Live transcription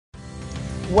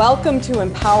Welcome to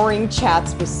Empowering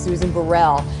Chats with Susan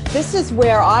Burrell. This is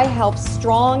where I help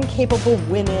strong, capable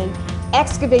women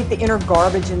excavate the inner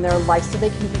garbage in their life so they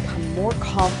can become more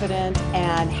confident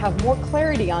and have more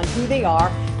clarity on who they are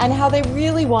and how they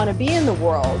really want to be in the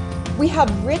world. We have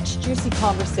rich, juicy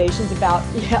conversations about,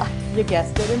 yeah, you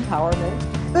guessed it,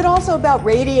 empowerment, but also about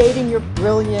radiating your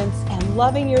brilliance and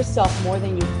loving yourself more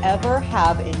than you ever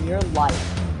have in your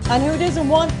life. And who doesn't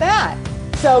want that?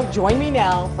 So join me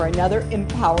now for another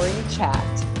empowering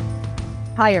chat.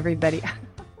 Hi, everybody.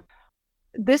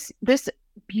 This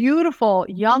beautiful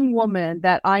young woman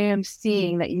that I am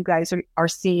seeing, that you guys are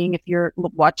seeing if you're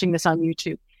watching this on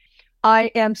YouTube,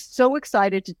 I am so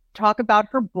excited to talk about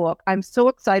her book. I'm so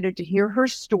excited to hear her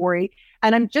story.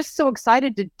 And I'm just so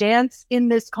excited to dance in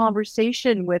this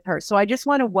conversation with her. So I just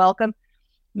want to welcome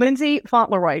Lindsay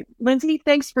Fauntleroy. Lindsay,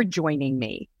 thanks for joining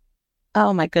me.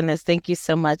 Oh my goodness. Thank you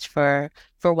so much for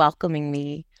welcoming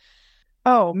me.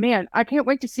 Oh man, I can't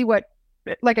wait to see what,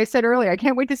 like I said earlier, I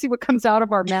can't wait to see what comes out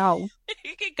of our mouth.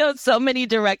 You can go so many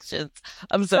directions.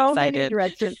 I'm so excited. Many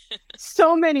directions.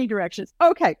 So many directions.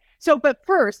 Okay. So, but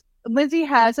first, Lindsay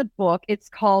has a book. It's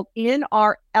called In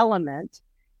Our Element,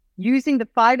 Using the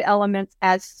 5 Elements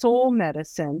as Soul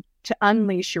Medicine to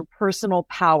Unleash Your Personal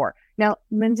Power. Now,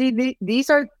 Lindsay, these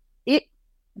are it.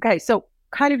 Okay. So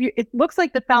kind of, it looks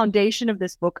like the foundation of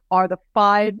this book are the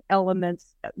 5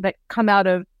 elements that come out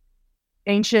of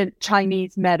ancient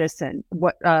Chinese medicine: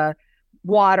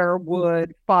 water,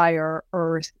 wood, fire,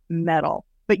 earth, metal.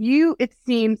 But you, it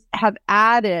seems, have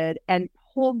added and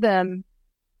pulled them,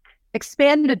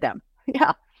 expanded them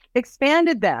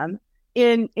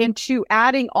into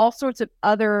adding all sorts of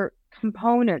other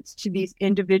components to these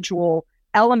individual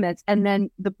elements. And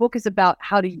then the book is about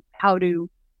how to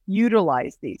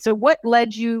utilize these. So what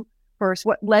led you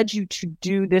to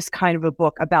do this kind of a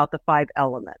book about the 5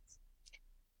 elements?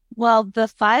 Well, the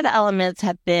 5 elements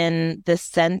have been the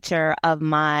center of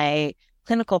my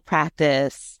clinical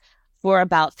practice for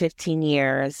about 15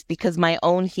 years because my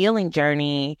own healing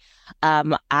journey,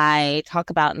 I talk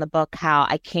about in the book how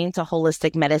I came to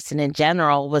holistic medicine in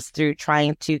general was through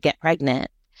trying to get pregnant.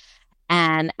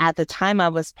 And at the time, I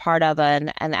was part of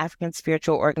an African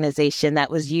spiritual organization that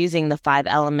was using the 5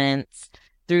 elements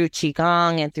through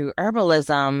Qigong and through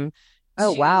herbalism.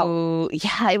 Oh, wow.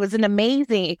 Yeah, it was an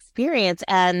amazing experience.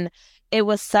 And it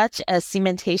was such a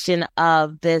cementation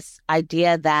of this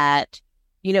idea that,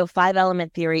 5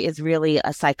 element theory is really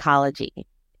a psychology,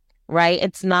 right?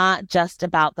 It's not just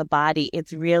about the body.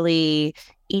 It's really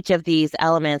each of these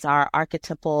elements are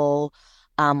archetypal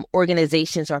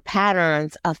organizations or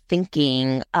patterns of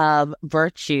thinking, of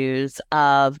virtues,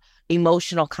 of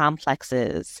emotional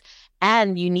complexes,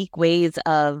 and unique ways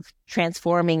of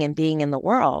transforming and being in the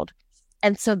world.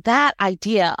 And so that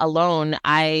idea alone,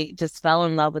 I just fell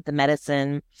in love with the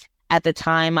medicine. At the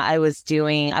time I was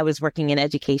working in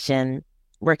education,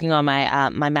 working on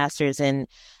my master's in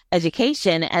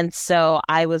education. And so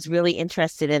I was really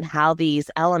interested in how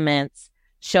these elements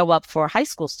show up for high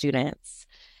school students.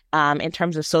 In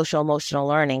terms of social emotional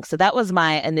learning. So that was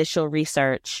my initial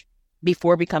research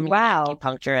before becoming an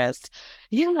acupuncturist.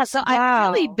 Yeah, so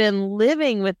I've really been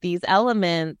living with these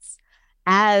elements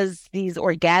as these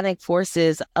organic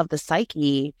forces of the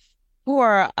psyche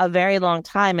for a very long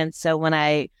time. And so when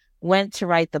I went to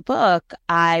write the book,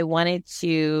 I wanted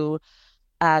to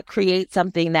create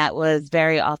something that was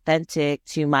very authentic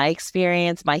to my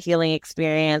experience, my healing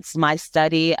experience, my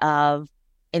study of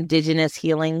indigenous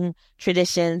healing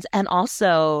traditions, and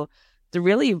also the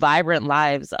really vibrant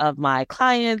lives of my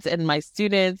clients and my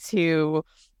students who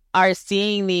are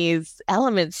seeing these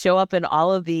elements show up in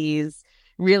all of these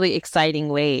really exciting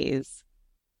ways.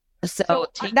 So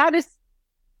that is,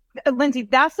 Lindsay,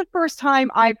 that's the first time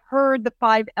I've heard the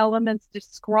 5 elements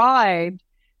described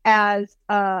as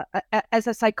a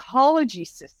psychology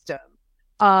system.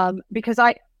 Because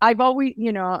I've always,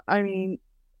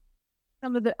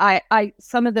 some of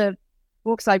the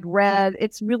books I've read,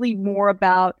 it's really more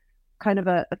about kind of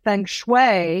a feng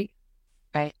shui.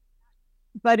 Right.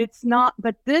 But it's not,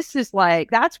 but this is like,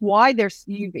 that's why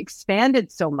you've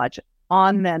expanded so much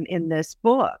on them in this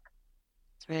book.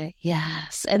 Right.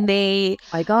 Yes. And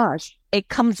my gosh, it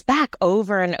comes back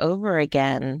over and over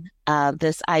again.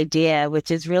 This idea, which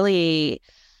is really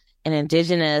an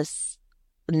indigenous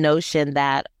notion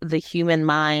that the human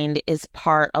mind is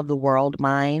part of the world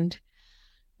mind.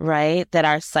 Right? That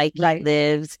our psyche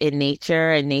lives in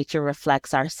nature and nature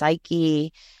reflects our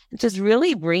psyche. And just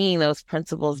really bringing those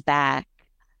principles back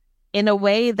in a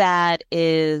way that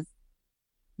is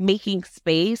making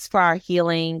space for our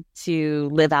healing to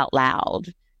live out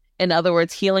loud In other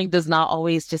words, healing does not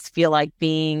always just feel like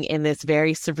being in this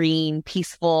very serene,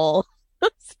 peaceful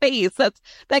space.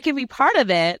 That can be part of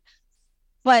it,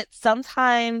 but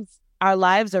sometimes our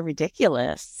lives are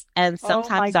ridiculous and Oh my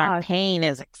sometimes our gosh. pain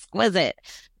is exquisite.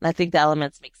 And I think the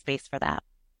elements make space for that.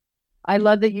 I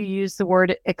love that you use the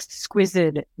word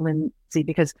exquisite, Lindsay,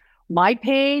 because my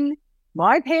pain,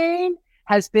 my pain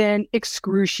has been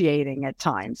excruciating at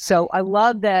times. So I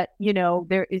love that,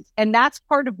 there is, and that's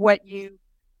part of what you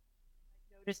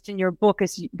noticed in your book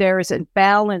is there is a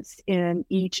balance in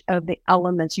each of the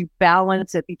elements. You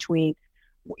balance it between,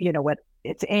 what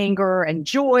it's anger and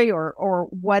joy or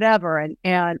whatever.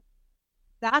 And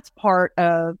that's part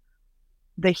of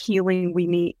the healing we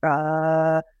need,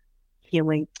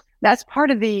 healing. That's part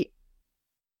of the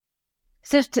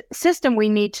system we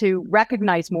need to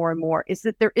recognize more and more is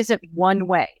that there isn't one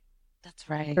way. That's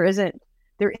right.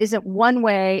 There isn't one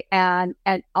way. And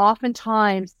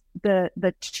oftentimes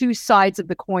the two sides of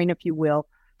the coin, if you will,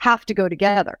 have to go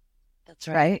together. That's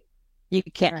right. You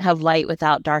can't have light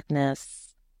without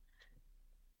darkness.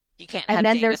 You can't have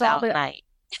day without night.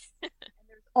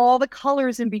 There's all the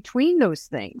colors in between those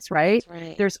things, right? That's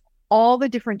right. There's all the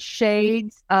different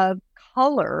shades of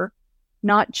color,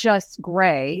 not just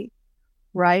gray,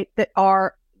 right?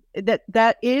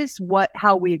 That is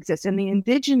how we exist. And the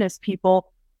indigenous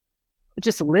people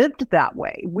just lived that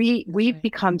way. We've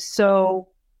become so,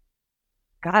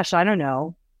 gosh, I don't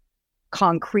know,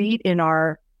 concrete in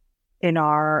our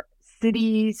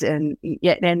cities and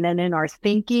then in our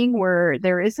thinking where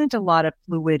there isn't a lot of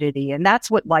fluidity. And that's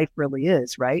what life really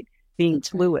is, right? Being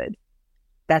fluid.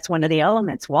 That's one of the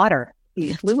elements, water.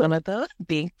 Being fluid. One of those,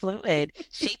 being fluid,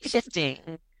 shape-shifting.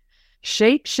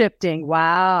 Shape-shifting.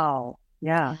 Wow.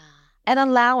 Yeah. And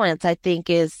allowance, I think,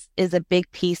 is a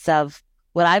big piece of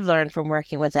what I've learned from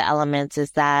working with the elements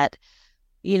is that,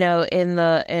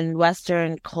 in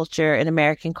Western culture, in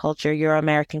American culture,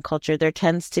 Euro-American culture, there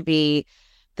tends to be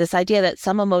this idea that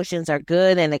some emotions are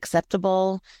good and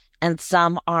acceptable and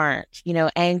some aren't.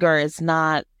 Anger is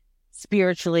not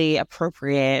spiritually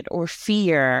appropriate or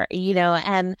fear,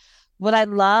 and what I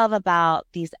love about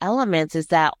these elements is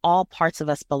that all parts of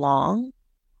us belong.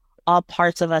 All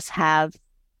parts of us have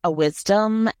a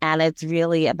wisdom, and it's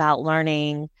really about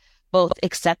learning both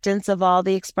acceptance of all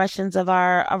the expressions of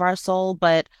our soul,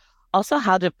 but also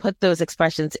how to put those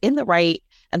expressions in the right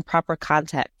and proper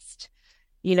context.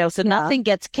 So nothing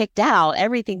gets kicked out,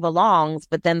 everything belongs,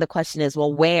 but then the question is,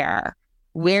 well, where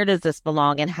does this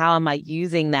belong and how am I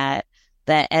using that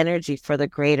energy for the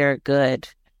greater good?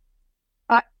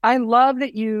 I love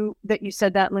that you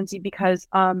said that, Lindsay, because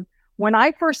when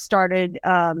I first started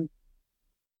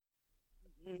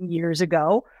years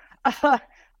ago,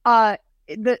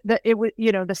 it was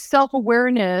the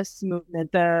self-awareness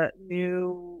movement, the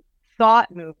new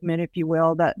thought movement, if you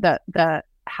will, that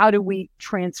how do we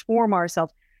transform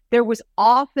ourselves? There was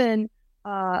often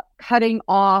cutting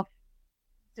off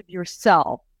of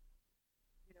yourself,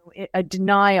 a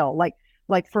denial,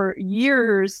 like for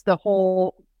years the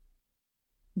whole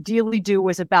dealy do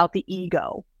was about the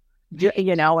ego,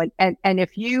 and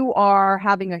if you are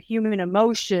having a human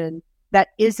emotion that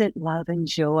isn't love and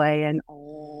joy and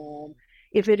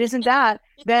if it isn't that,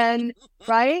 then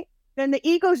then the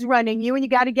ego's running you and you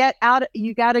got to get out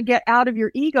of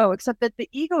your ego, except that the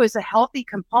ego is a healthy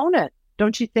component,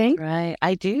 don't you think? Right.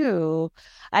 I do.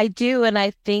 And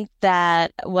I think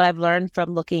that what I've learned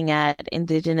from looking at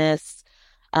indigenous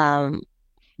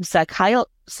psychologies,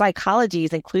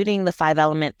 including the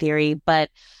 5-element theory, but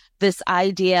this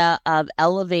idea of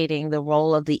elevating the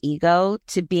role of the ego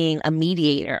to being a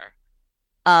mediator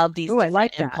of these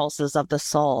different impulses of the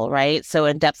soul, right? So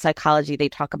in depth psychology, they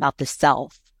talk about the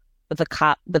self with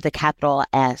the capital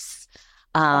S.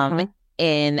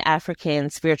 In African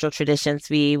spiritual traditions,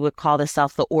 we would call the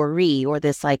self the Ori, or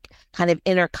this like kind of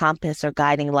inner compass or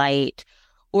guiding light.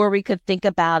 Or we could think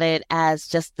about it as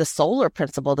just the solar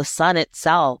principle, the sun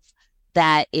itself,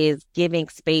 that is giving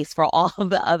space for all of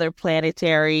the other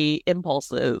planetary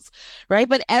impulses, right?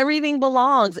 But everything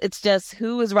belongs. It's just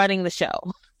who is running the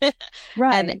show.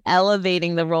 Right. And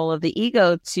elevating the role of the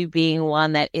ego to being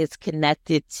one that is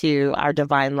connected to our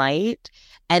divine light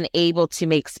and able to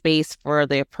make space for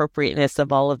the appropriateness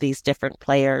of all of these different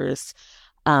players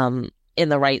in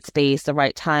the right space, the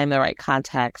right time, the right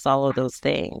context, all of those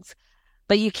things.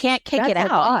 But you can't kick it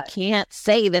out. You can't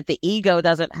say that the ego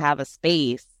doesn't have a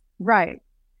space. Right.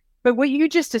 But what you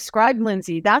just described,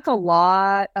 Lindsay, that's a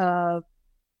lot of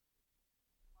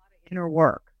inner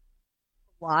work.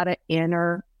 A lot of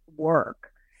inner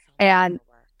work. And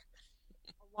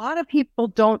a lot of people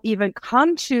don't even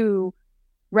come to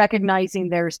recognizing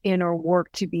there's inner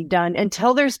work to be done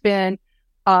until there's been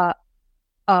uh,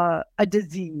 a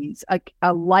disease,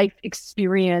 a life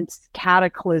experience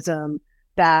cataclysm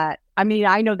that, I mean,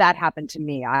 I know that happened to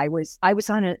me. I was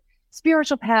on a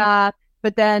spiritual path,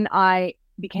 but then I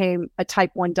became a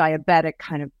type 1 diabetic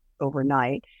kind of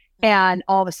overnight. And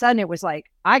all of a sudden it was like,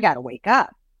 I got to wake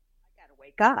up. I got to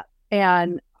wake up.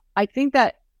 And I think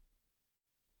that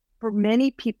for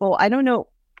many people, I don't know,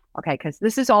 okay, because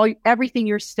this is everything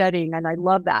you're studying, and I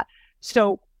love that.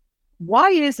 So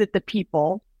why is it that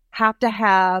people have to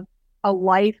have a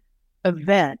life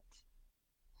event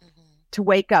to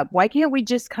wake up? Why can't we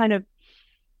just kind of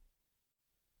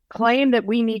claim that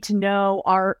we need to know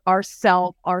our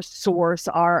self, our source,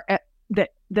 our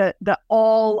the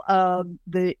all of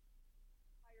the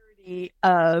entirety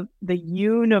of the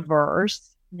universe,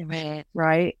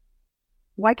 right?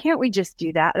 Why can't we just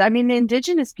do that? I mean, the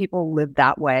indigenous people live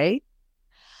that way.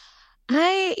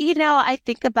 I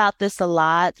think about this a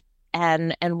lot,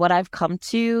 and what I've come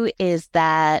to is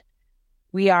that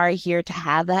we are here to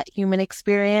have that human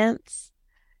experience.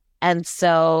 And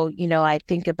so, I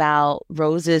think about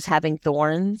roses having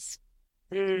thorns,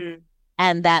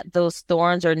 and that those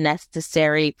thorns are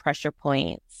necessary pressure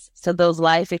points. So those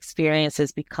life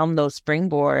experiences become those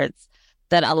springboards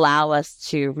that allow us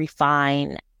to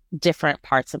refine different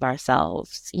parts of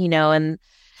ourselves,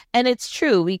 and it's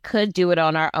true, we could do it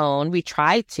on our own. We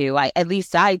try to, at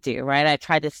least I do, right? I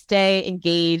try to stay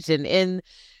engaged and in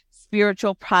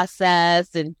spiritual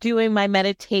process and doing my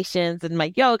meditations and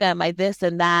my yoga and my this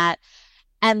and that.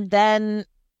 And then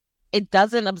it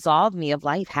doesn't absolve me of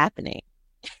life happening.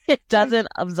 It doesn't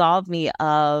absolve me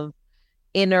of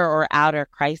inner or outer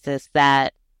crisis.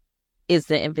 That is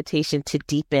the invitation to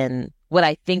deepen what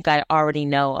I think I already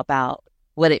know about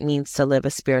what it means to live a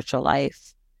spiritual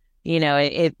life.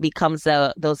 It becomes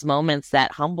those moments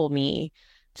that humble me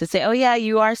to say, oh yeah,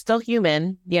 you are still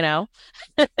human, You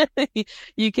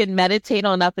can meditate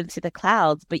on up into the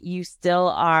clouds, but you still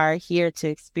are here to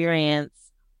experience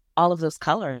all of those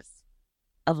colors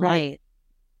of light.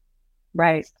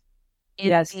 Right. In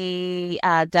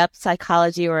the depth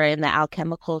psychology or in the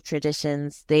alchemical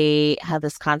traditions, they have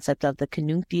this concept of the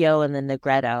conjunctio and the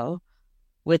negretto,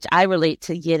 which I relate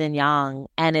to yin and yang.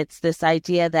 And it's this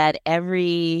idea that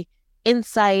every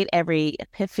insight, every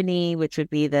epiphany, which would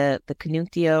be the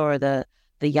conjunctio or the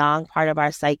yang part of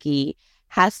our psyche,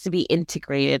 has to be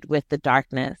integrated with the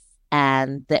darkness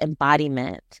and the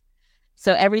embodiment.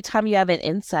 So every time you have an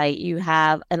insight, you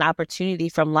have an opportunity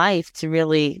from life to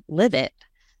really live it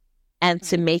and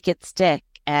to make it stick.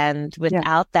 And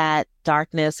without that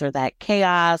darkness or that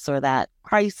chaos or that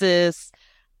crisis,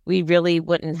 we really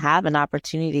wouldn't have an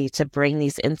opportunity to bring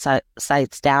these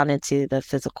insights down into the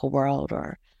physical world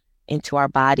or into our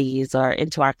bodies or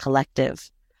into our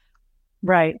collective.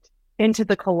 Right. Into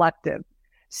the collective.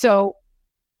 So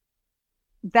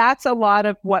that's a lot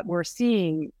of what we're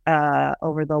seeing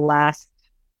over the last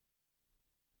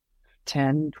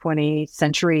 10, 20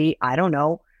 century, I don't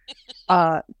know.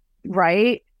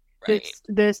 Right?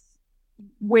 This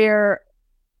where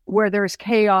there's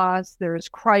chaos, there's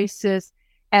crisis,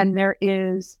 and there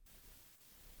is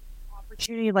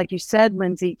opportunity, like you said,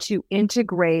 Lindsay, to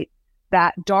integrate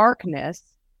that darkness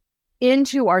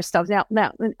into ourselves.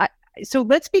 Now, so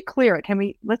let's be clear.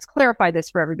 Let's clarify this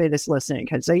for everybody that's listening,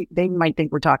 because they might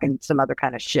think we're talking some other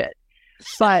kind of shit.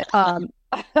 But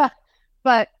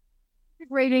but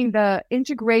integrating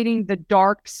the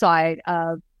dark side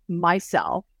of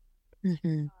myself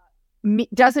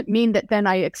doesn't mean that then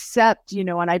I accept,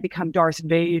 and I become Darth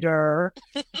Vader.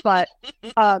 But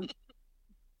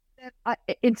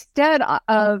instead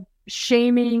of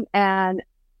shaming and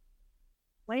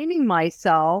blaming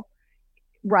myself,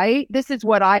 right? This is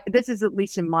at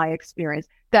least in my experience,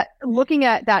 that looking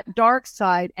at that dark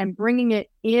side and bringing it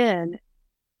in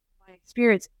my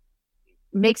experience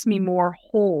makes me more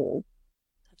whole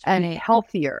and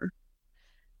healthier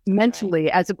mentally,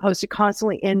 as opposed to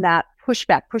constantly in that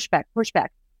pushback,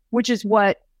 which is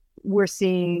what we're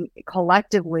seeing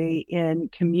collectively in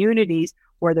communities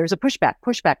where there's a pushback.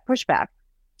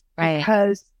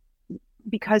 Right.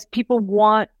 Because people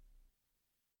want,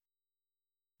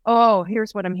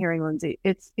 here's what I'm hearing, Lindsay.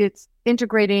 It's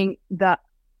integrating the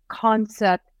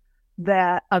concept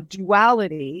of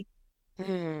duality.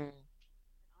 I'm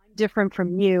different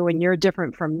from you and you're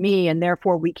different from me, and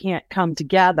therefore we can't come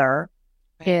together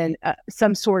in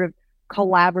some sort of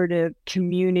collaborative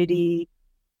community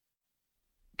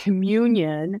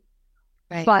communion.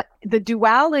 Right. But the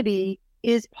duality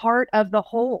is part of the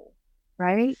whole,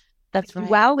 right? That's the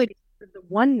duality is the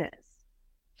oneness.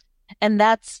 And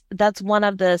that's one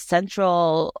of the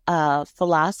central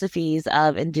philosophies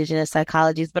of indigenous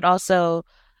psychologies, but also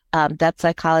depth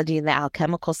psychology and the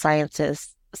alchemical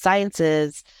sciences,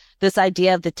 this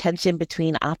idea of the tension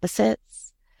between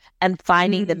opposites and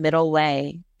finding the middle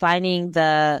way, finding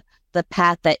the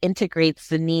path that integrates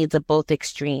the needs of both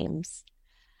extremes.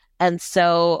 And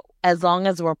so as long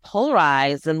as we're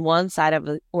polarized in one side of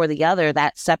or the other,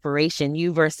 that separation,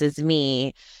 you versus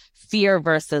me, fear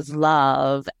versus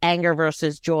love, anger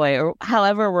versus joy, or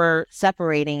however we're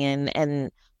separating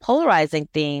and polarizing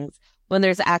things, when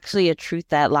there's actually a truth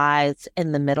that lies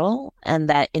in the middle and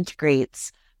that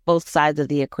integrates both sides of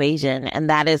the equation. And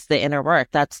that is the inner work.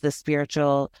 That's the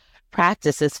spiritual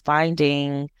practice, is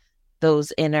finding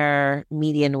those inner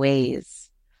median ways.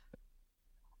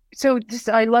 So just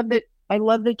I love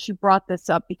that you brought this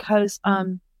up, because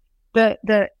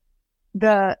the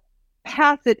the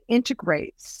path that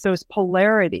integrates those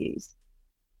polarities,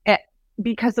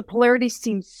 because the polarities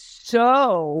seem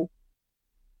so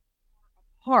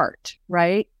apart,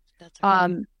 right? That's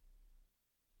right.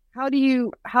 How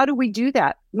do we do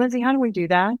that, Lindsay? How do we do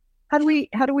that? How do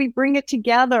we bring it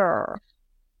together?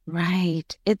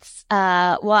 Right. It's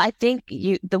well, I think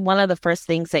the one of the first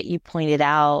things that you pointed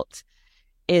out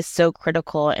is so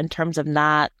critical in terms of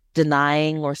not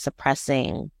denying or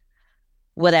suppressing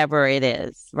whatever it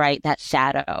is, right? That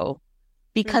shadow,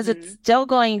 because it's still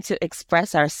going to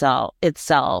express itself.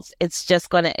 It's just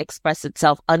going to express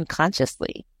itself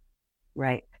unconsciously.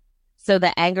 Right. So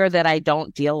the anger that I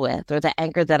don't deal with, or the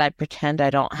anger that I pretend I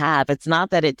don't have, it's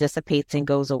not that it dissipates and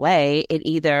goes away. It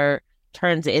either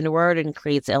turns inward and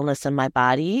creates illness in my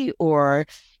body, or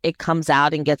it comes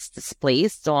out and gets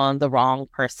displaced on the wrong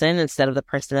person instead of the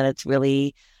person that it's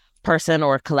really, person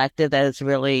or collective that it's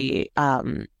really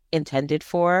intended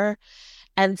for.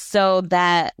 And so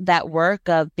that work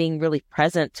of being really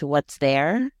present to what's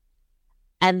there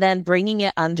and then bringing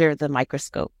it under the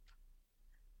microscope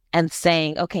and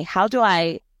saying, okay, how do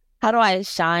I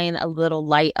shine a little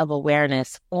light of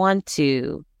awareness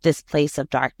onto this place of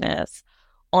darkness,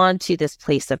 onto this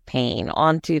place of pain,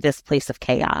 onto this place of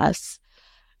chaos,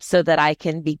 so that I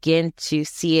can begin to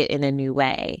see it in a new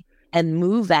way and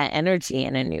move that energy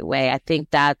in a new way. I think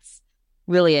that's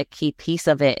really a key piece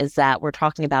of it, is that we're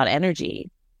talking about energy.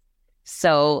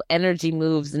 So energy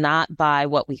moves not by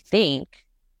what we think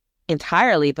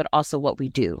entirely, but also what we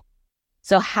do.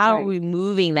 So how are we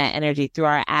moving that energy through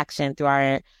our action,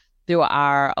 through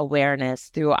our awareness,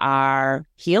 through our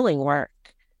healing work,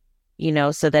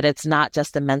 so that it's not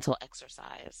just a mental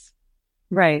exercise.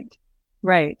 Right.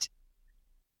 Right.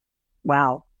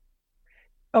 Wow.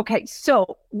 Okay.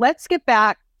 So let's get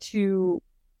back to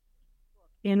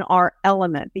in our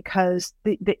element, because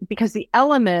the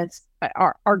elements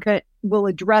will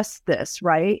address this,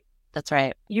 right? That's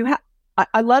right.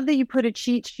 I love that you put a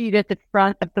cheat sheet at the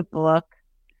front of the book,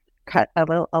 cut a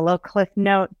little cliff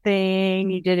note thing.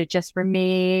 You did it just for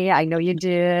me. I know you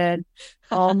did.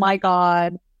 Oh my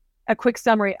God. A quick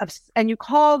summary and you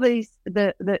call these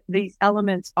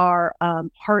elements are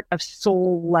heart of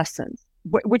soul lessons,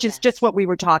 which is just what we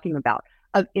were talking about,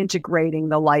 of integrating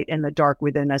the light and the dark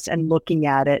within us and looking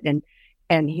at it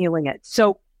and healing it.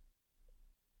 So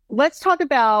let's talk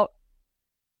about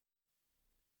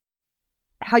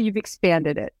how you've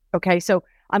expanded it. Okay. So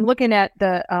I'm looking at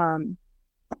the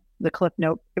Cliff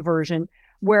Note version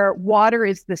where water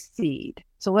is the seed.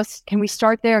 So can we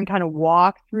start there and kind of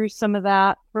walk through some of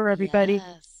that for everybody?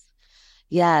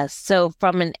 Yes. So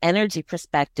from an energy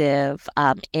perspective,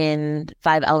 in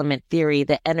 5-element theory,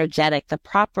 the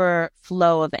proper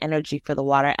flow of energy for the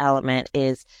water element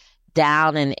is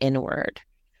down and inward.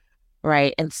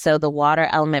 Right. And so the water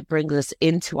element brings us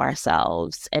into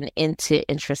ourselves and into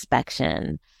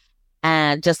introspection.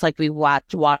 And just like we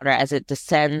watch water as it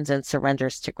descends and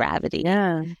surrenders to gravity.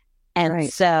 Yeah.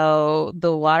 And so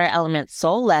the water element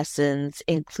soul lessons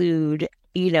include,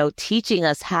 teaching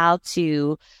us how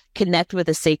to connect with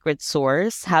a sacred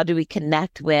source. How do we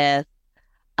connect with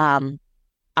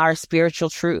our spiritual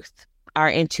truth, our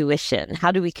intuition?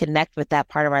 How do we connect with that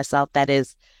part of ourselves that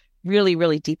is really,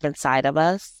 really deep inside of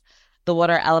us? The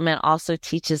water element also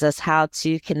teaches us how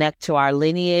to connect to our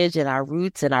lineage and our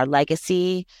roots and our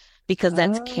legacy, because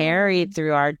that's carried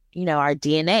through our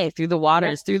DNA, through the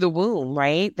waters, through the womb,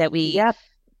 right? That we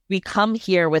come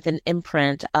here with an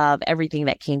imprint of everything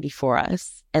that came before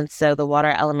us. And so the water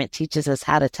element teaches us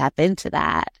how to tap into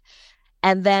that.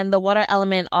 And then the water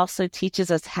element also teaches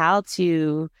us how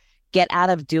to get out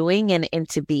of doing and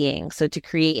into being. So to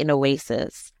create an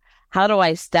oasis. How do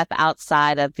I step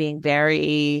outside of being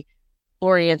very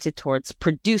oriented towards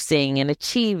producing and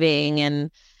achieving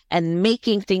and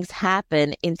making things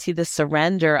happen into the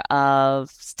surrender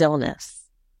of stillness,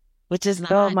 which is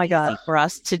not easy for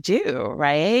us to do,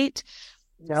 right?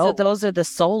 So No. those are the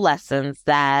soul lessons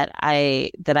that I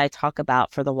talk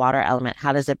about for the water element.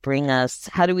 How does it bring us?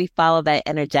 How do we follow that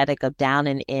energetic of down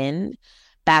and in,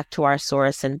 back to our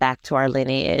source and back to our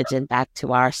lineage and back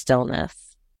to our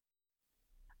stillness?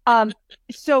 Um,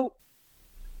 so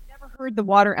never heard the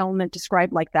water element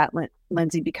described like that,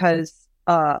 Lindsay, because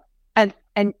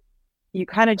and you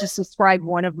kind of just described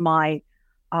one of my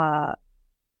uh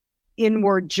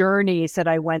inward journeys that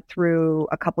I went through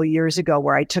a couple of years ago,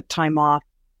 where I took time off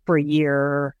for a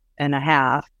year and a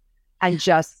half and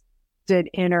just did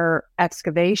inner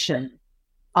excavation.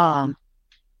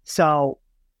 So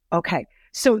okay.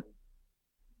 So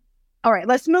all right,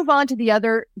 let's move on to the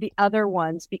other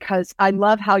ones, because I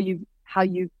love how you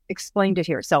explained it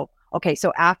here. So okay,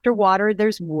 so after water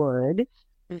there's wood.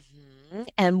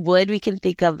 And wood we can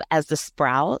think of as the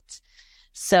sprout.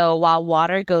 So while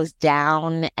water goes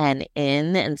down and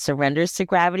in and surrenders to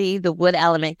gravity, the wood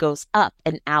element goes up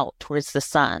and out towards the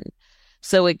sun.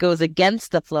 So it goes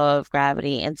against the flow of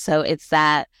gravity. And so it's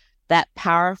that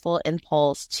powerful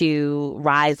impulse to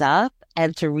rise up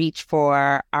and to reach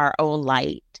for our own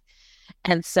light.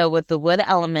 And so with the wood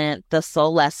element, the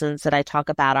soul lessons that I talk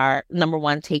about are number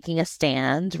one, taking a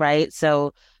stand, right?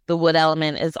 So the wood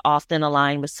element is often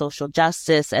aligned with social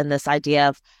justice and this idea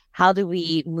of how do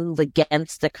we move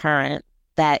against the current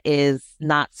that is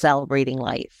not celebrating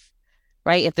life,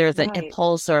 right? If there's an Right.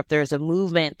 impulse or if there's a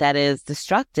movement that is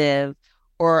destructive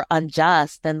or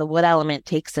unjust, then the wood element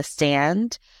takes a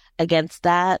stand against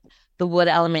that. The wood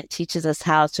element teaches us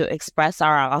how to express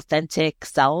our authentic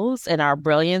selves and our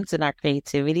brilliance and our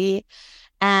creativity.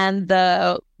 And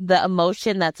the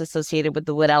emotion that's associated with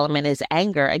the wood element is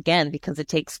anger, again, because it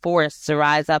takes force to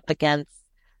rise up against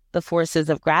the forces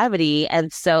of gravity.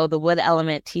 And so the wood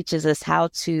element teaches us how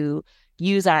to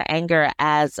use our anger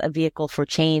as a vehicle for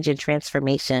change and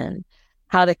transformation,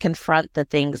 how to confront the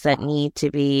things that need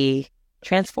to be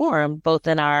transformed, both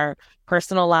in our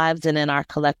personal lives and in our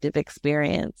collective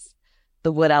experience.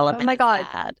 The wood Oh element my is God.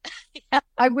 bad. Yeah,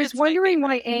 I was it's my wondering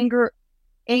why favorite.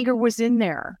 anger was in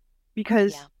there, Yeah.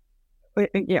 because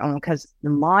because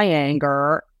my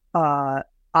anger,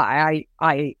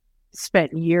 I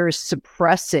spent years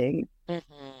suppressing, Hmm.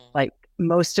 like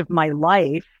most of my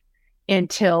life,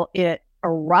 until it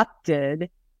erupted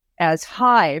as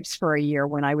hives for a year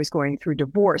when I was going through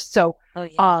divorce. So Oh,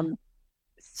 yeah. um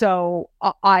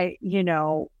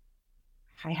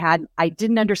I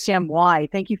didn't understand why.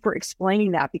 Thank you for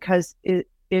explaining that, because it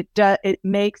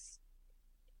makes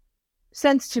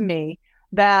sense to me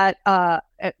that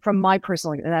from my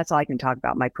personal, and that's all I can talk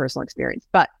about, my personal experience,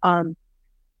 but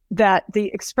that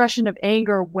the expression of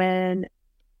anger, when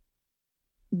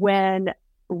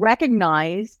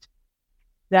recognized,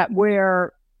 that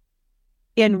we're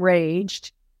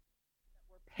enraged,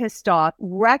 we're pissed off,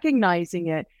 recognizing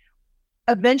it,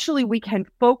 eventually we can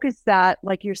focus that,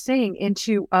 like you're saying,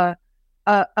 into a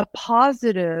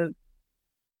positive,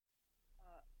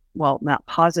 well, not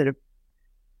positive,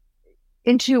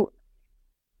 into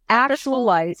Purposeful?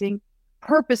 actualizing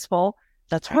purposeful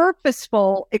That's right.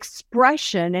 purposeful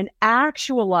expression, and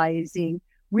actualizing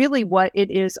really what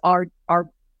it is, our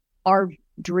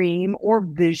dream or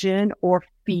vision or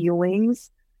feelings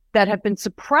that have been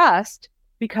suppressed,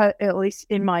 because, at least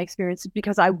in my experience,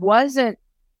 because I wasn't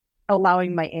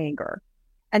allowing my anger.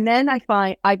 And then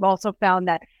I've also found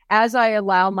that as I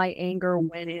allow my anger,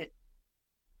 when it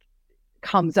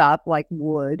comes up, like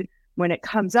wood, when it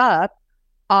comes up,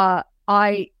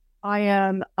 I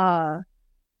am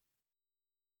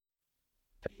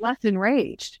less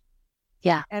enraged,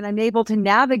 Yeah. and I'm able to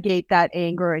navigate that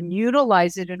anger and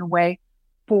utilize it in a way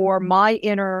for my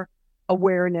inner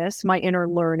awareness, my inner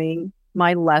learning,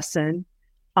 my lesson.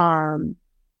 Um,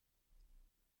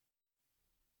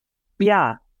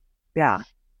 yeah, yeah.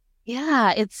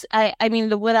 Yeah. I mean,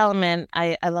 the wood element,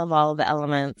 I love all of the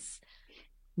elements.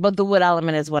 But the wood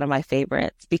element is one of my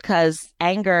favorites because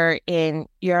anger in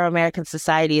Euro American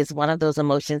society is one of those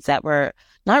emotions that we're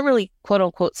not really, quote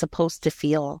unquote, supposed to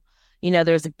feel.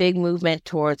 There's a big movement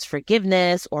towards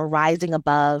forgiveness or rising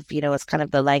above, it's kind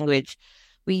of the language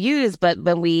we use. But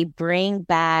when we bring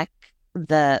back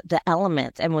the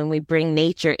elements and when we bring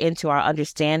nature into our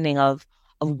understanding of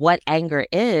what anger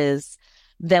is,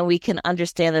 then we can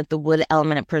understand that the wood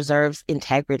element preserves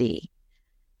integrity,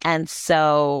 and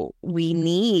so we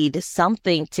need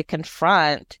something to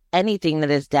confront anything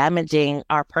that is damaging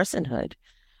our personhood,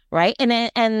 right?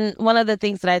 And one of the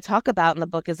things that I talk about in the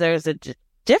book is there's a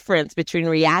difference between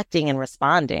reacting and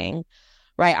responding,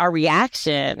 right? Our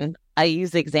reaction, I use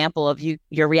the example of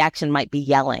your reaction might be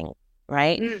yelling,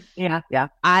 right? Yeah, yeah.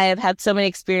 I have had so many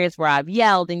experiences where I've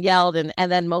yelled and yelled and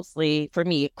then mostly for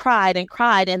me, cried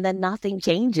and then nothing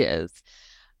changes.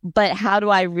 But how do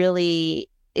I really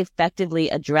effectively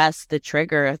address the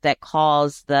trigger that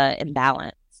caused the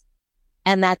imbalance?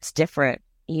 And that's different.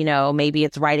 Maybe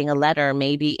it's writing a letter,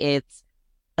 maybe it's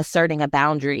asserting a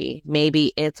boundary,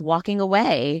 maybe it's walking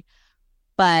away.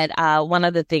 But one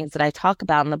of the things that I talk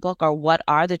about in the book are what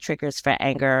are the triggers for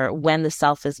anger when the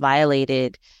self is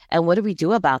violated, and what do we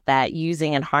do about that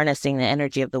using and harnessing the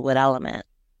energy of the wood element?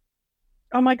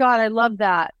 Oh my God, I love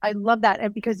that. I love that.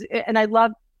 And I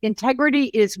love integrity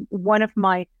is one of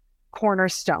my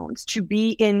cornerstones, to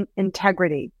be in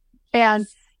integrity. And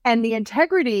the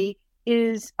integrity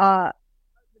is the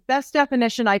best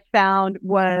definition I found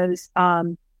was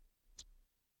named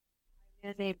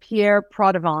Pierre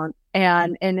Proudhon,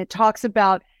 and it talks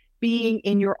about being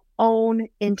in your own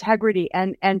integrity,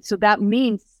 and so that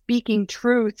means speaking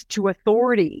truth to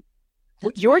authority,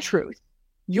 your truth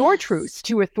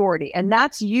to authority, and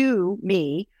that's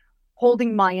me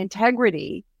holding my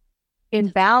integrity in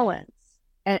balance,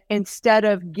 instead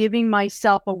of giving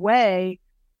myself away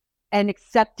and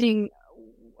accepting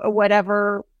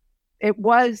whatever it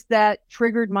was that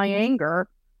triggered my anger.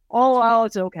 Oh,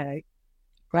 it's okay.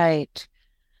 Right.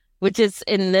 Which is,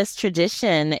 in this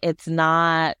tradition, it's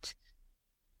not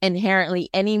inherently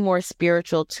any more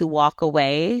spiritual to walk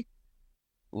away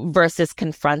versus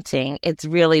confronting. It's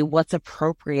really what's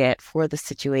appropriate for the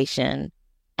situation.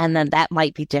 And then that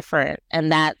might be different.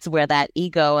 And that's where that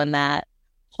ego and that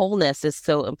wholeness is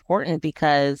so important,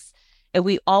 because if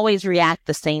we always react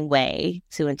the same way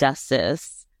to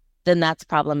injustice, then that's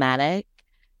problematic.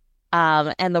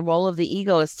 And the role of the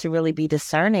ego is to really be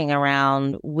discerning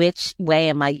around which way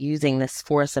am I using this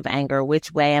force of anger?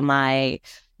 Which way am I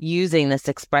using this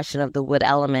expression of the wood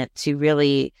element to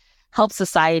really help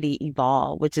society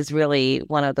evolve, which is really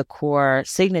one of the core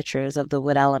signatures of the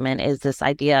wood element, is this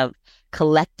idea of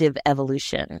collective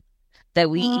evolution, that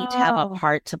we each have a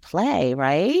part to play,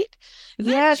 right?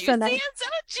 Yes, and I'm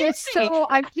just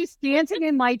dancing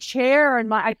in my chair,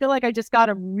 and I feel like I just got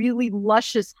a really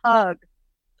luscious hug.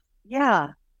 Yeah.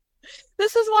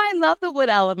 This is why I love the wood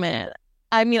element.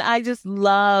 I mean, I just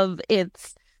love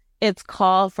its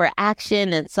call for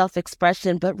action and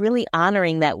self-expression, but really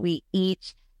honoring that we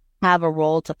each have a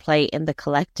role to play in the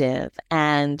collective.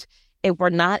 And if we're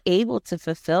not able to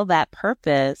fulfill that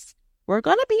purpose, we're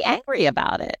going to be angry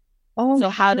about it. So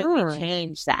how do we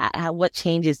change that? What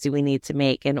changes do we need to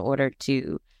make in order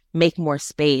to make more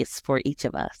space for each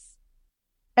of us?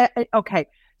 Okay.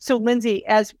 So Lindsay,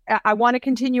 as I want to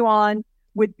continue on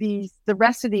with the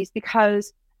rest of these,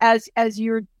 because as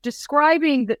you're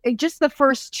describing just the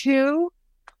first two,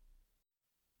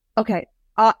 okay,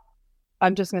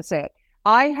 I'm just going to say it.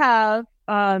 I have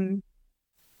the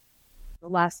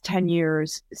last 10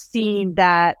 years seen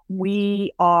that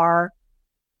we are,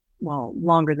 well,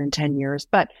 longer than 10 years,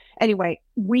 but anyway,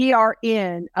 we are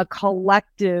in a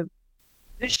collective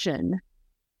position.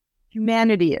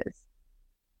 Humanity is.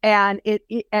 And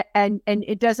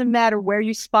it doesn't matter where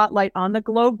you spotlight on the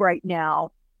globe right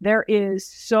now. There is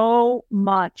so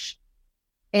much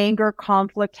anger,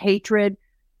 conflict, hatred,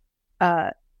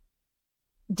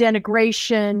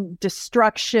 denigration,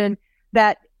 destruction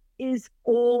that is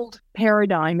old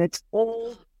paradigm. It's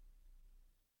old,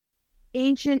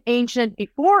 ancient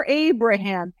before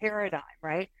Abraham paradigm,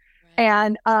 right?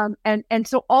 And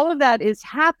so all of that is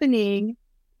happening.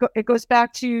 It goes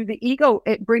back to the ego,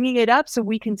 bringing it up so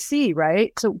we can see,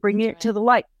 right? So bringing it to the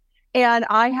light. And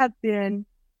I have been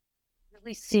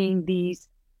really seeing these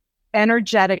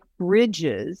energetic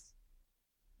bridges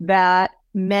that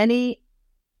many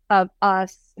of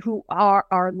us who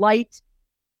are light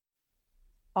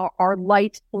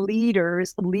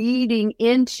leaders leading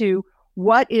into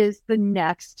what is the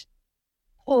next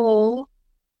holistic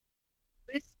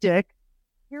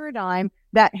paradigm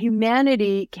that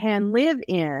humanity can live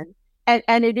in.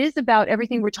 And it is about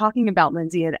everything we're talking about,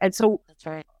 Lindsay. And so that's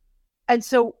right. And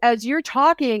so as you're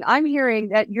talking, I'm hearing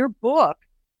that your book,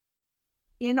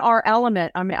 In Our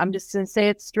Element, I'm just going to say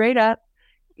it straight up.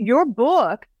 Your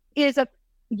book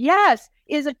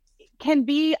can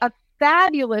be a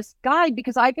fabulous guide,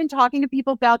 because I've been talking to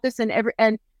people about this,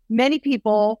 and many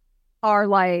people are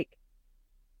like,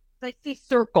 I see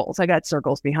circles. I got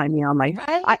circles behind me on my,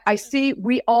 right. I see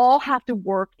we all have to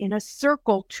work in a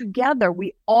circle together.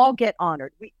 We all get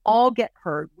honored. We all get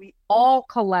heard. We all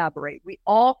collaborate. We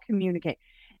all communicate.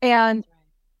 And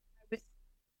I was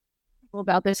people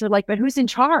about this. They're like, but who's in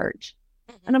charge?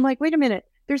 Mm-hmm. And I'm like, wait a minute.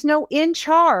 There's no in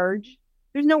charge.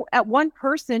 There's no at one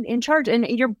person in charge. And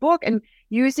your book and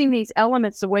using these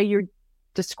elements the way you're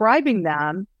describing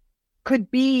them could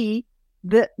be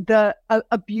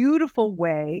a beautiful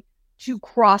way to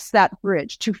cross that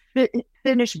bridge, to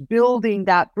finish building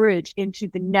that bridge into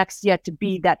the next yet to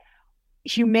be that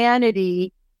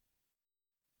humanity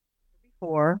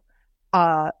before,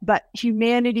 but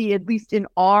humanity, at least in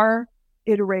our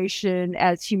iteration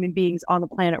as human beings on the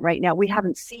planet right now, we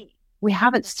haven't seen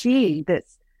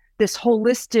this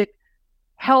holistic,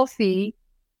 healthy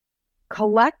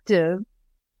collective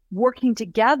working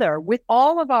together with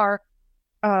all of our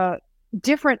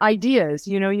different ideas.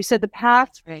 You said the path.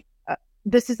 That's right.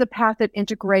 This is a path that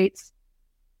integrates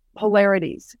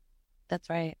polarities. That's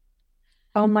right.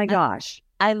 Oh my gosh.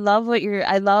 I love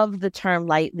the term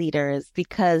light leaders,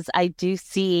 because I do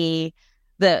see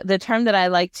the term that I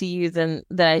like to use and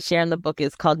that I share in the book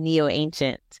is called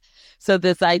neo-ancient. So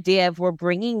this idea of we're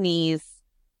bringing these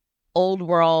old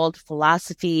world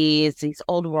philosophies, these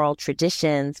old world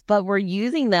traditions, but we're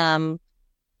using them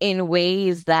in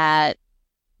ways that,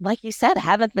 like you said,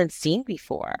 haven't been seen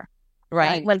before,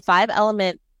 right? When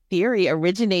 5-element theory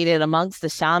originated amongst the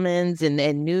shamans in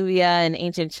Nubia and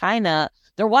ancient China,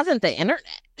 there wasn't the internet,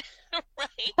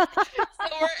 right?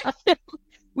 So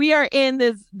we are in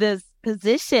this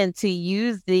position to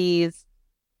use these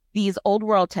old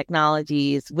world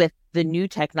technologies with the new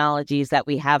technologies that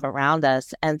we have around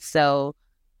us. And so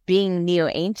being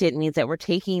neo-ancient means that we're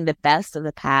taking the best of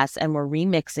the past and we're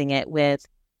remixing it with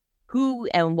who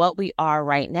and what we are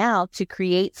right now to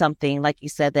create something, like you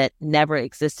said, that never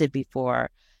existed before.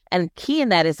 And key in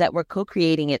that is that we're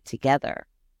co-creating it together,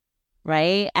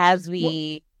 right? As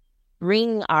we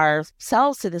bring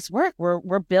ourselves to this work,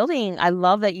 we're building. I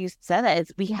love that you said that.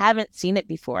 We haven't seen it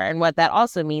before. And what that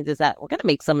also means is that we're going to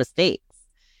make some mistakes.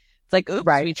 It's like, oops,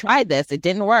 we tried this. It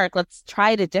didn't work. Let's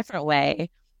try it a different way.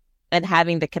 And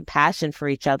having the compassion for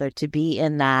each other to be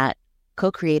in that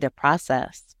co-creative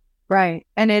process. Right.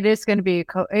 And it is going to be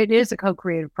it is a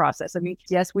co-creative process. I mean,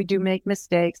 yes, we do make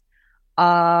mistakes.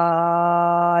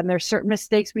 And there's certain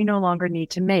mistakes we no longer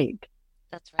need to make.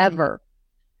 That's right. Ever.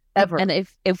 And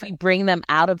if we bring them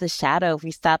out of the shadow, if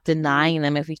we stop denying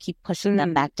them, if we keep pushing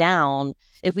them back down,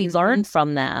 if we learn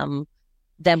from them,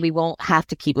 then we won't have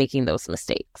to keep making those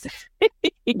mistakes.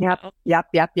 Yep.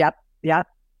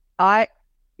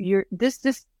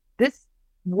 This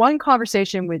one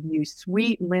conversation with you,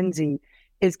 sweet Lindsay,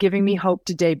 is giving me hope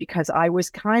today, because I was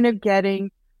kind of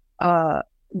getting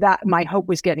that my hope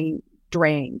was getting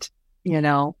drained,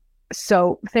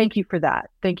 So thank you for that.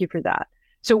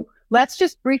 So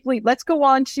let's go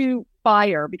on to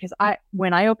fire, because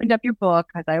when I opened up your book,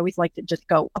 because I always like to just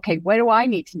go, okay, what do I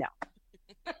need to know?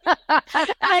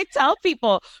 I tell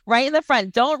people right in the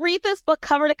front, don't read this book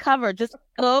cover to cover. Just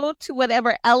go to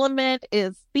whatever element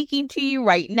is speaking to you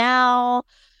right now.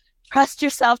 Trust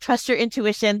yourself, trust your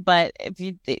intuition, but if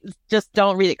you just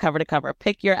don't read it cover to cover,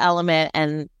 pick your element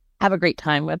and have a great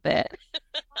time with it.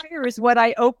 Fire is what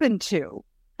I open to.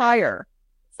 Fire.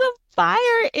 So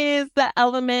fire is the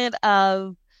element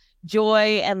of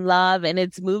joy and love, and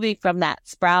it's moving from that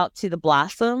sprout to the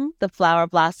blossom, the flower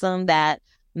blossom that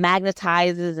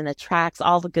magnetizes and attracts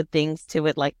all the good things to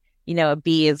it. Like, a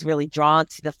bee is really drawn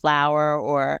to the flower,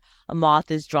 or a moth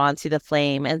is drawn to the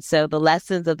flame. And so the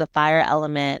lessons of the fire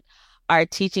element are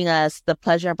teaching us the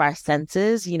pleasure of our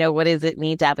senses. What does it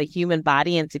mean to have a human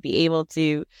body and to be able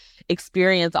to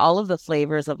experience all of the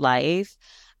flavors of life?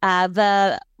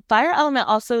 The fire element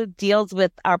also deals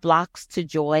with our blocks to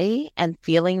joy and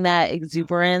feeling that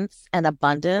exuberance and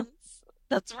abundance.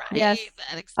 That's right. Yes.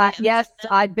 Yes,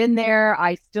 I've been there.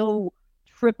 I still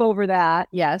trip over that.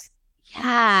 Yes.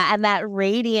 Yeah. And that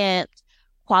radiant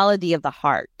quality of the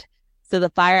heart. So the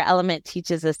fire element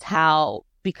teaches us how,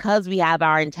 because we have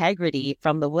our integrity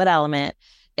from the wood element,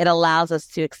 it allows us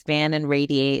to expand and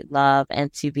radiate love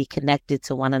and to be connected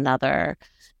to one another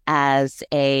as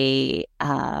a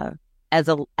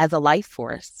life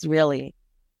force, really.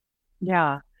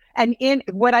 Yeah. And in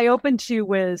what I opened to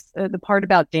was the part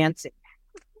about dancing.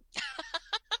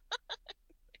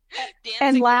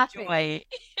 And laughing. Joy.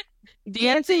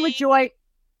 Dancing with joy.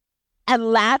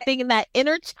 And laughing in that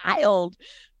inner child.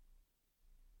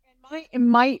 And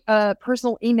my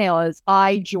personal email is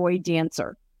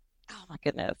iJoyDancer. Oh my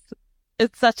goodness.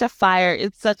 It's such a fire.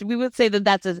 We would say that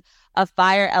that's a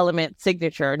fire element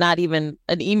signature, not even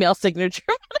an email signature.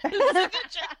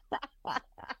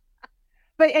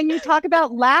 And you talk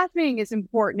about laughing is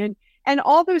important and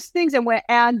all those things.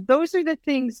 And those are the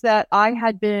things that I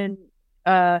had been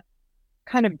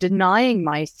kind of denying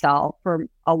myself for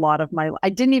a lot of my life. I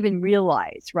didn't even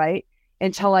realize, right?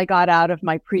 Until I got out of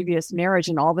my previous marriage,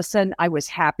 and all of a sudden I was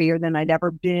happier than I'd ever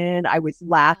been. I was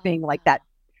laughing like that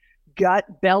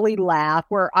gut belly laugh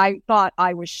where I thought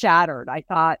I was shattered. I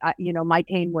thought, my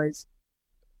pain was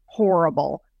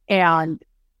horrible. And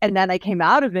then I came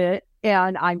out of it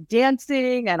and I'm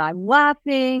dancing and I'm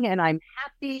laughing and I'm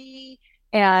happy.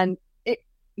 And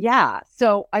yeah.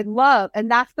 So I love, and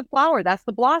that's the flower, that's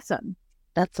the blossom.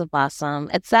 That's a blossom.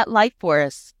 It's that life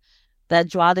force, that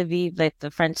joie de vivre, like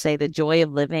the French say, the joy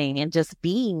of living and just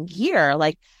being here.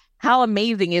 Like, how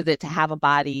amazing is it to have a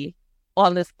body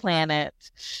on this planet?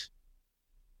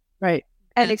 Right.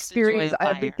 And It's the joy experience of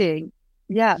fire. everything.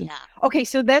 Yeah. Yeah. Okay.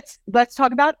 So let's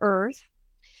talk about earth.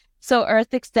 So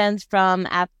earth extends from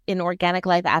in organic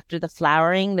life after the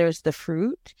flowering, there's the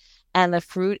fruit. And the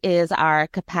fruit is our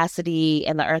capacity,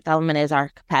 and the earth element is our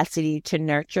capacity to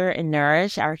nurture and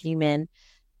nourish our human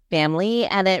family.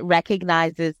 And it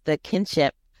recognizes the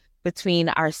kinship between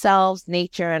ourselves,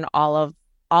 nature, and all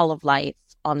of life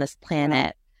on this Yeah.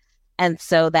 planet. And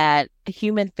so that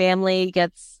human family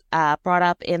gets brought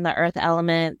up in the earth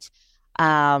element,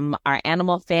 our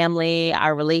animal family,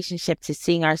 our relationship to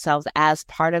seeing ourselves as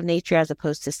part of nature as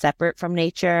opposed to separate from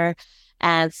nature.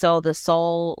 And so the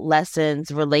soul lessons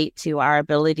relate to our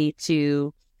ability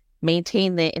to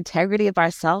maintain the integrity of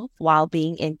ourselves while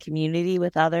being in community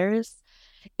with others.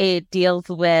 It deals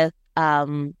with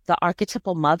the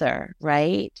archetypal mother,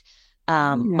 right?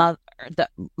 Yeah. Mother, the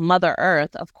Mother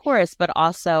Earth, of course, but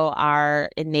also our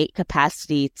innate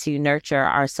capacity to nurture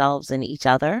ourselves and each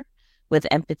other with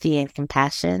empathy and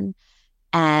compassion.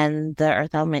 And the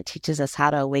Earth element teaches us how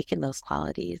to awaken those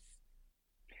qualities.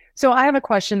 So I have a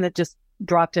question that just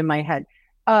dropped in my head.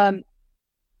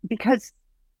 Because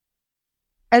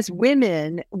as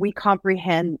women, we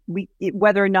comprehend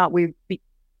whether or not we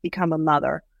become a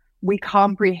mother, we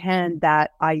comprehend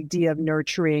that idea of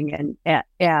nurturing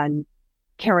and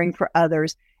caring for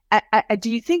others. Do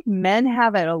you think men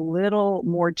have it a little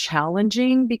more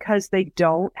challenging because they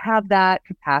don't have that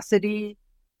capacity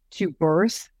to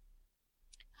birth?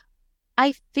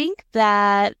 I think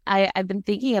that I've been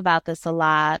thinking about this a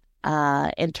lot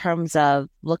in terms of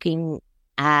looking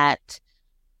at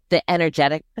the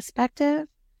energetic perspective.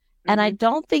 And I Mhm.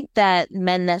 don't think that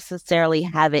men necessarily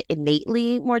have it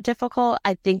innately more difficult.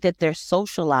 I think that they're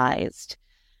socialized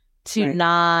to Right.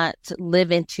 not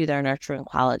live into their nurturing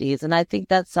qualities. And I think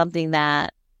that's something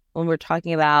that when we're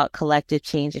talking about collective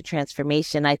change and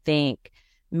transformation, I think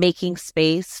making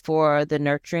space for the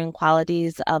nurturing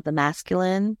qualities of the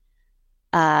masculine,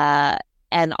 uh,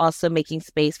 and also making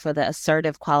space for the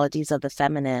assertive qualities of the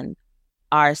feminine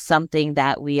are something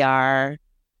that we are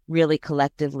really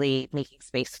collectively making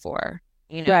space for.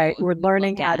 Right. If We're we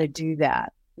learning look how to at do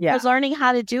that. I Yeah. was learning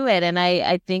how to do it. And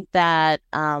I think that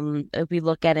if we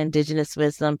look at indigenous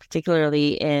wisdom,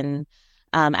 particularly in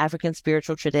African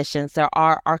spiritual traditions, there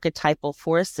are archetypal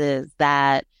forces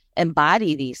that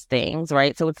embody these things,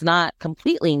 right? So it's not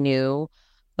completely new,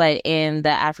 but in the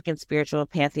African spiritual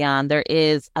pantheon, there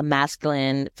is a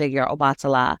masculine figure,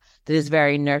 Obatala, that is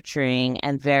very nurturing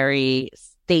and very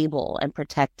stable and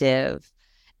protective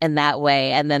in that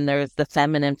way. And then there's the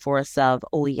feminine force of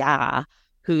Oya,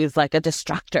 who's like a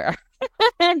destructor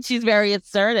and she's very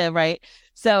assertive, right?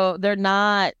 So they're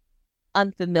not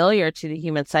unfamiliar to the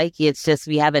human psyche. It's just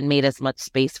we haven't made as much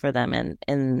space for them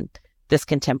in this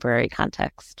contemporary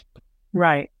context.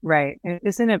 Right. Right.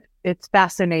 Isn't it? It's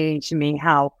fascinating to me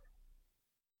how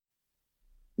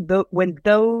when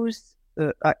those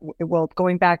well,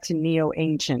 going back to neo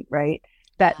ancient, right,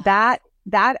 that Yes. that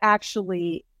that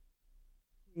actually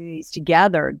these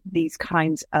together these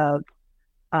kinds of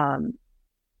um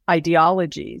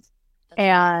ideologies, That's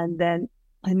right.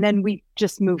 and then we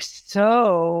just move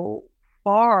so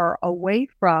far away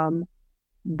from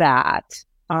that.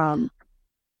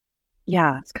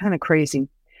 Yeah, it's kind of crazy.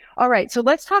 All right, so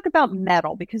let's talk about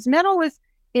metal, because metal is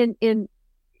in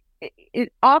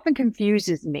it often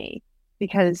confuses me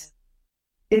because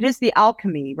it is the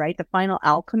alchemy, right? The final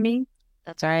alchemy.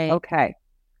 That's right. Okay.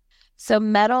 So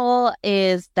metal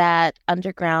is that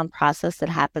underground process that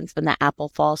happens when the apple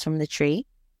falls from the tree.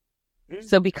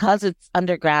 So Mhm. because it's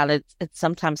underground, it's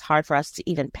sometimes hard for us to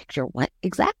even picture what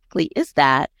exactly is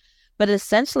that. But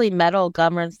essentially, metal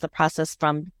governs the process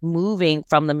from moving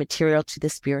from the material to the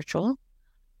spiritual.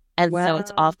 And so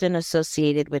it's Well, often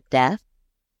associated with death,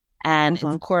 and its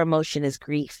uh-huh. core emotion is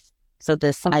grief. So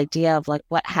this Uh, idea of like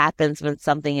what happens when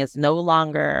something is no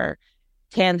longer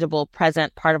tangible,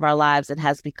 present part of our lives and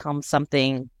has become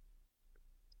something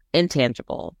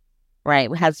intangible,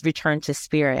 right? Has returned to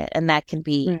spirit. And that can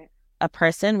be right. a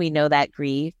person, we know that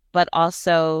grief, but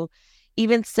also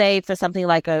even say for something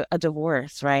like a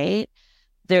divorce, right?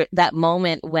 There, that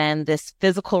moment when this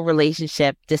physical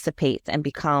relationship dissipates and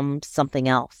becomes something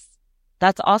else.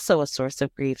 that's also a source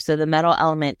of grief. So the metal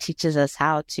element teaches us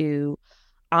how to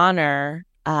honor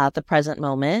the present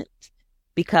moment,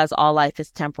 because all life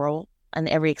is temporal and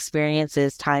every experience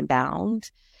is time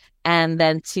bound, and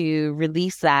then to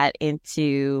release that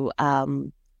into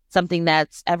something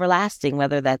that's everlasting,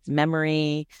 whether that's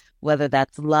memory, whether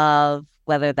that's love,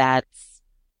 whether that's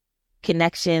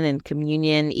connection and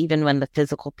communion, even when the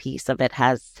physical piece of it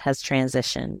has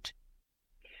transitioned.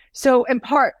 So in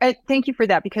part, thank you for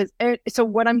that, because so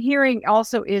what I'm hearing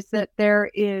also is that there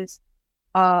is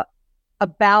a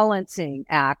balancing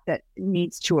act that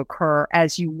needs to occur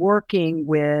as you working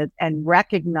with and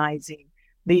recognizing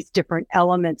these different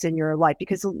elements in your life,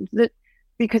 because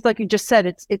like you just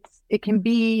said, it can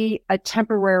be a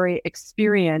temporary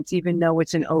experience, even though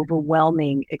it's an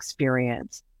overwhelming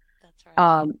experience. That's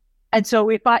right. And so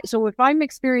if I'm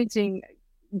experiencing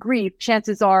grief,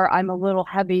 chances are I'm a little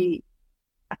heavy.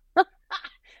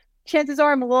 Chances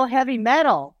are I'm a little heavy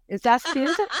metal. Is that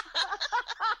Susan?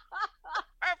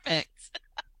 Perfect.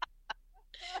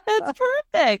 That's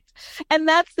perfect. And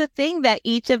that's the thing, that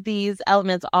each of these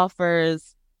elements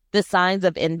offers the signs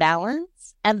of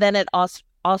imbalance, and then it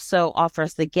also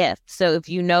offers the gift. So if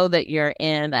you know that you're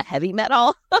in a heavy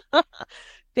metal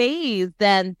phase,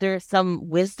 then there's some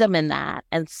wisdom in that.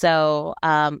 And so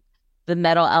the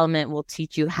metal element will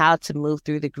teach you how to move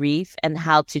through the grief and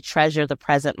how to treasure the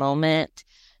present moment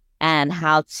and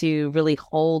how to really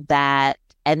hold that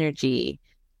energy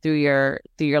through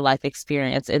your life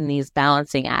experience in these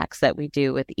balancing acts that we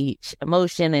do with each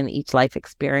emotion and each life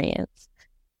experience.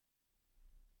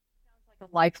 Sounds like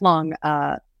a lifelong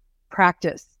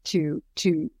practice to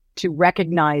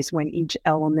recognize when each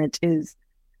element is,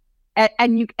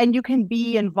 and you can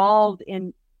be involved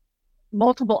in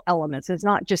multiple elements. It's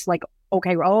not just like,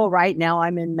 okay, oh, right now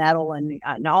I'm in metal, and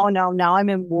no, now I'm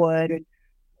in wood,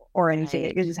 or anything.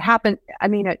 Right. It just happened. I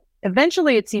mean,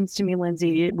 eventually it seems to me,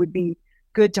 Lindsay, it would be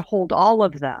good to hold all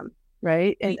of them,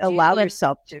 right? And allow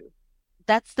yourself to.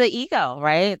 That's the ego,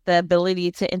 right? The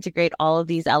ability to integrate all of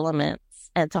these elements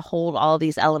and to hold all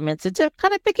these elements and to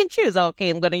kind of pick and choose. Okay,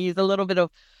 I'm going to use a little bit of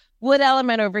wood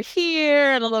element over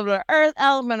here and a little bit of earth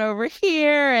element over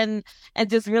here, and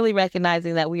just really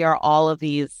recognizing that we are all of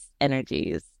these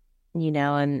energies,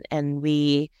 and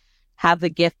we have the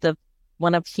gift of,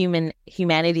 one of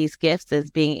humanity's gifts is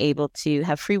being able to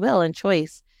have free will and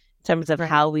choice in terms of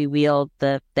how we wield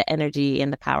the energy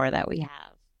and the power that we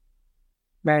have.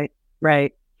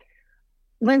 Right.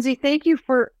 Lindsay, thank you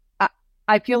for,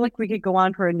 I feel like we could go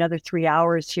on for another 3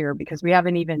 hours here, because we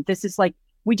haven't even, this is like,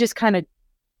 we just kind of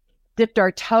dipped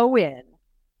our toe in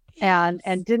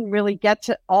and didn't really get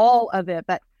to all of it.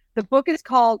 But the book is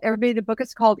called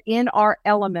In Our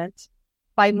Element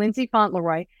by Lindsay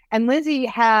Fauntleroy. And Lindsay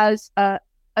has a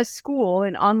school,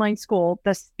 an online school,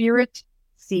 The Spirit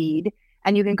Seed.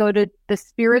 And you can go to the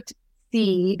Spirit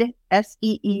Seed,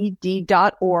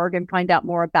 SEED.org, and find out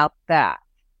more about that.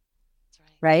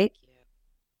 That's right?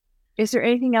 Is there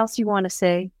anything else you want to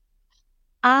say?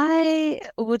 I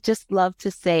would just love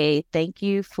to say thank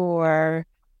you for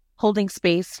holding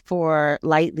space for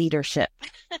light leadership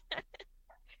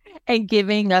and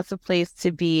giving us a place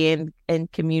to be in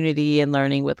community and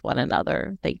learning with one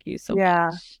another. Thank you so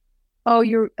much.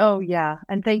 Yeah.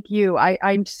 And thank you.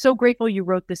 I'm so grateful you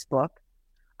wrote this book.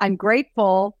 I'm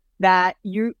grateful that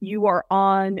you are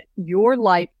on your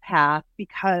life path,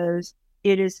 because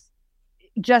it is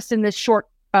just in this short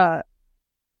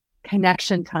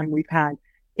connection time we've had.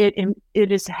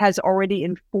 It has already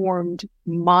informed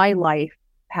my life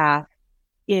path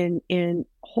in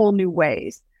whole new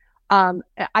ways.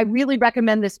 I really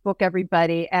recommend this book,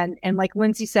 everybody. And like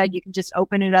Lindsay said, you can just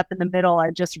open it up in the middle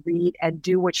and just read and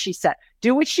do what she said.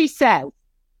 Do what she says.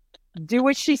 Do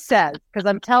what she says, because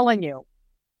I'm telling you.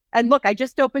 And look, I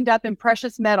just opened up in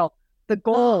Precious Metal. The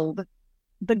gold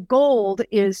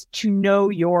is to know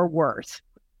your worth.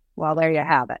 Well, there you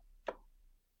have it.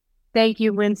 Thank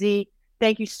you, Lindsay.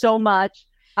 Thank you so much.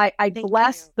 I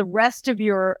bless the rest of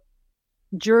your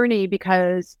journey,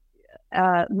 because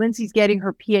Lindsay's getting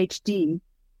her PhD.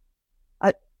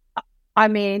 I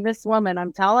mean, this woman,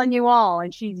 I'm telling you all,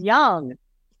 and she's young.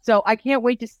 So I can't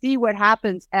wait to see what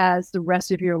happens as the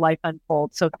rest of your life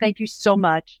unfolds. So thank you so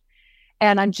much.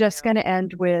 And I'm just going to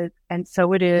end with, and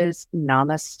so it is,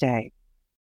 namaste.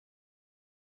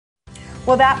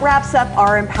 Well, that wraps up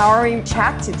our empowering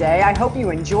chat today. I hope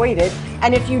you enjoyed it.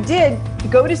 And if you did,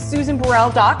 go to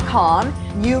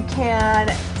SusanBurrell.com. You can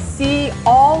see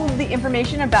all of the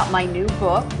information about my new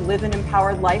book, Live an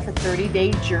Empowered Life, a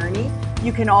 30-day journey.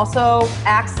 You can also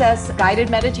access guided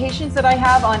meditations that I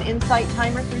have on Insight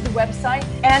Timer through the website,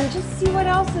 and just see what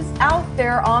else is out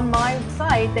there on my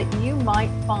site that you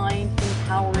might find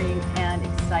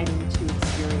exciting to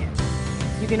experience.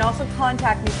 You can also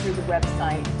contact me through the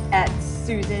website at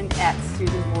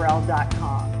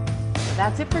susan@susanburrell.com. So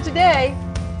that's it for today.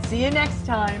 See you next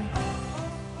time.